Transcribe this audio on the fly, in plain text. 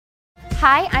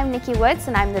Hi, I'm Nikki Woods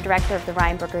and I'm the director of the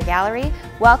Ryan Brooker Gallery.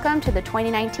 Welcome to the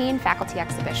 2019 Faculty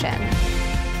Exhibition.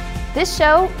 This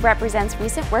show represents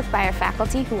recent work by our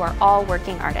faculty who are all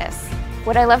working artists.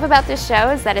 What I love about this show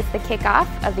is that it's the kickoff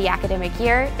of the academic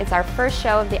year, it's our first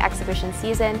show of the exhibition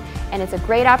season, and it's a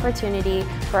great opportunity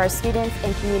for our students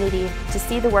and community to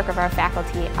see the work of our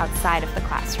faculty outside of the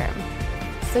classroom.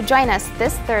 So join us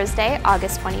this Thursday,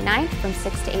 August 29th from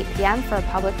 6 to 8 p.m. for a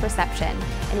public reception.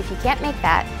 And if you can't make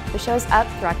that, the show's up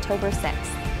through October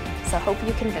 6th. So hope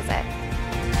you can visit.